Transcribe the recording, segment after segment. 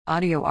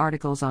Audio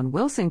articles on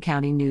Wilson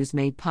County News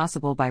made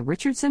possible by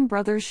Richardson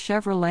Brothers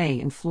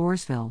Chevrolet in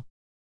Floresville.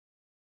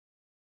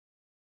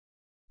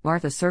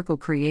 Martha Circle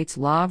creates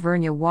La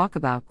Vernia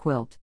Walkabout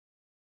Quilt.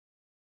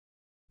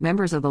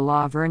 Members of the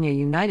La Vernia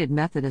United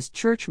Methodist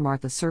Church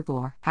Martha Circle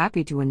are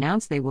happy to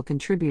announce they will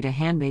contribute a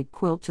handmade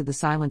quilt to the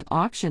silent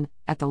auction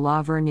at the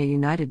La Vernia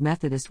United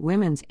Methodist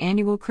Women's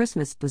Annual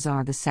Christmas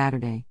Bazaar this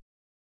Saturday.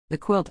 The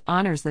quilt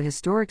honors the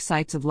historic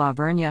sites of La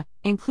Vernia,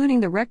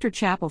 including the Rector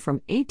Chapel from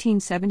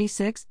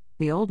 1876,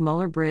 the Old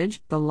Muller Bridge,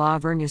 the La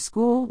Vernia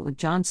School,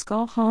 John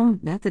Skull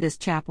Home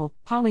Methodist Chapel,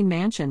 Holly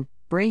Mansion,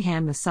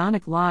 Braham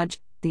Masonic Lodge,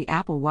 the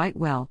Applewhite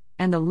Well,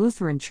 and the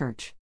Lutheran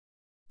Church.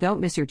 Don't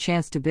miss your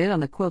chance to bid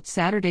on the quilt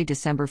Saturday,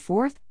 December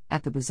 4th,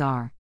 at the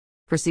bazaar.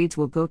 Proceeds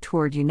will go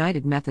toward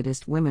United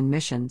Methodist Women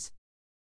Missions.